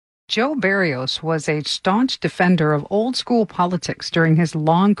Joe Berrios was a staunch defender of old-school politics during his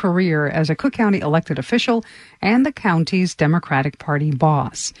long career as a Cook County elected official and the county's Democratic Party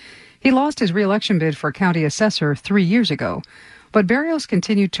boss. He lost his reelection bid for county assessor 3 years ago, but Berrios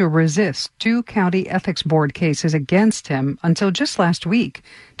continued to resist 2 county ethics board cases against him until just last week.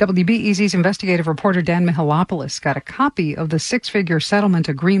 WBEZ's investigative reporter Dan Mihalopoulos got a copy of the 6-figure settlement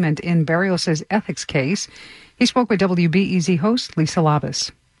agreement in Berrios' ethics case. He spoke with WBEZ host Lisa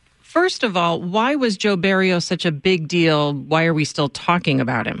Labus. First of all, why was Joe Berrios such a big deal? Why are we still talking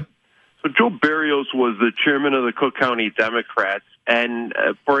about him? So Joe Berrios was the chairman of the Cook County Democrats, and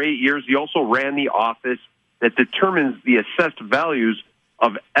for 8 years he also ran the office that determines the assessed values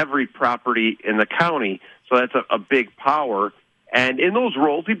of every property in the county. So that's a big power. And in those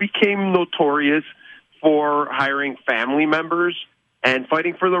roles, he became notorious for hiring family members and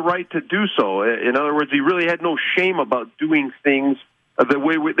fighting for the right to do so. In other words, he really had no shame about doing things the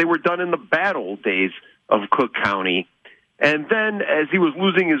way they were done in the bad old days of Cook County. And then as he was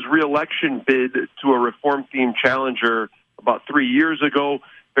losing his reelection bid to a reform-themed challenger about 3 years ago,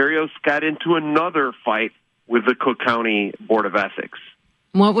 Berrios got into another fight with the Cook County Board of Ethics.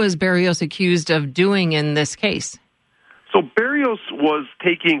 What was Berrios accused of doing in this case? So Berrios was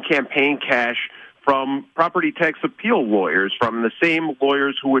taking campaign cash from property tax appeal lawyers, from the same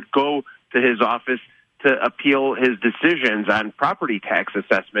lawyers who would go to his office to appeal his decisions on property tax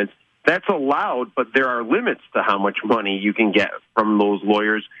assessments. That's allowed, but there are limits to how much money you can get from those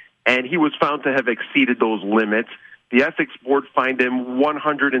lawyers, and he was found to have exceeded those limits. The ethics board fined him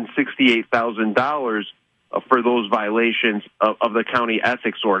 $168,000 for those violations of the county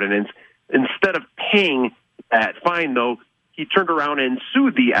ethics ordinance. Instead of paying that fine, though, he turned around and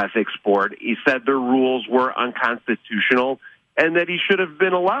sued the ethics board. He said their rules were unconstitutional and that he should have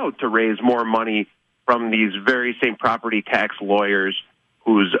been allowed to raise more money from these very same property tax lawyers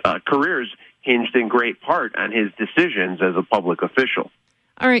whose careers hinged in great part on his decisions as a public official.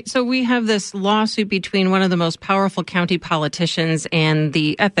 All right, so we have this lawsuit between one of the most powerful county politicians and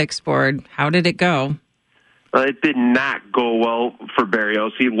the ethics board. How did it go? It did not go well for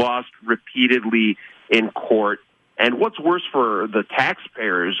Berrios. He lost repeatedly in court. And what's worse for the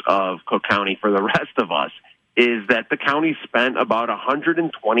taxpayers of Cook County, for the rest of us, is that the county spent about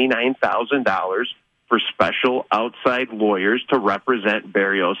 $129,000 for special outside lawyers to represent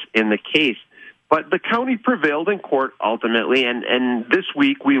Berrios in the case. But the county prevailed in court ultimately, and this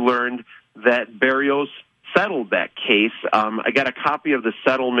week we learned that Berrios settled that case. I got a copy of the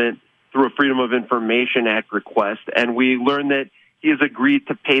settlement through a Freedom of Information Act request, and we learned that he has agreed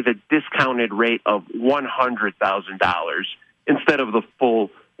to pay the discounted rate of $100,000 instead of the full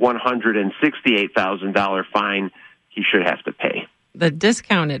 $168,000 fine he should have to pay. The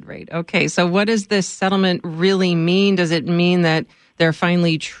discounted rate. Okay, so what does this settlement really mean? Does it mean that they're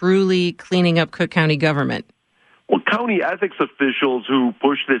finally truly cleaning up Cook County government? Well, county ethics officials who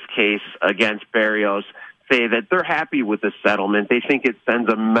pushed this case against Berrios say that they're happy with the settlement. They think it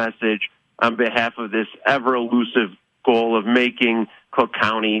sends a message on behalf of this ever-elusive goal of making Cook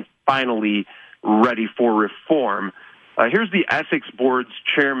County finally ready for reform. Here's the Ethics Board's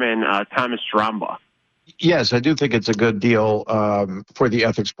chairman, Thomas Stramba. Yes, I do think it's a good deal for the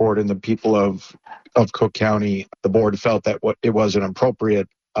Ethics Board and the people of Cook County. The board felt that it was an appropriate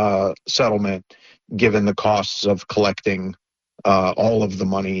settlement given the costs of collecting all of the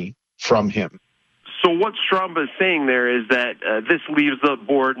money from him. So what Stramba is saying there is that this leaves the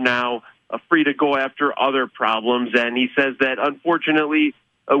board now free to go after other problems, and he says that unfortunately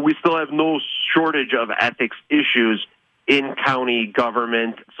we still have no shortage of ethics issues in county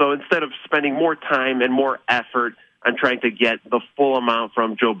government. So instead of spending more time and more effort on trying to get the full amount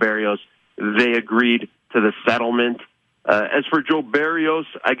from Joe Berrios, they agreed to the settlement. As for Joe Berrios,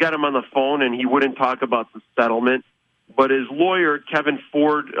 I got him on the phone, and he wouldn't talk about the settlement. But his lawyer, Kevin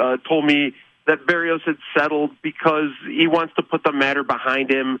Ford, told me that Berrios had settled because he wants to put the matter behind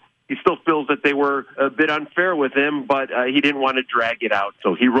him. He still feels that they were a bit unfair with him, but he didn't want to drag it out.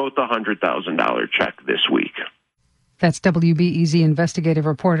 So he wrote the $100,000 check this week. That's WBEZ investigative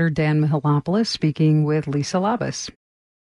reporter Dan Mihalopoulos speaking with Lisa Labus.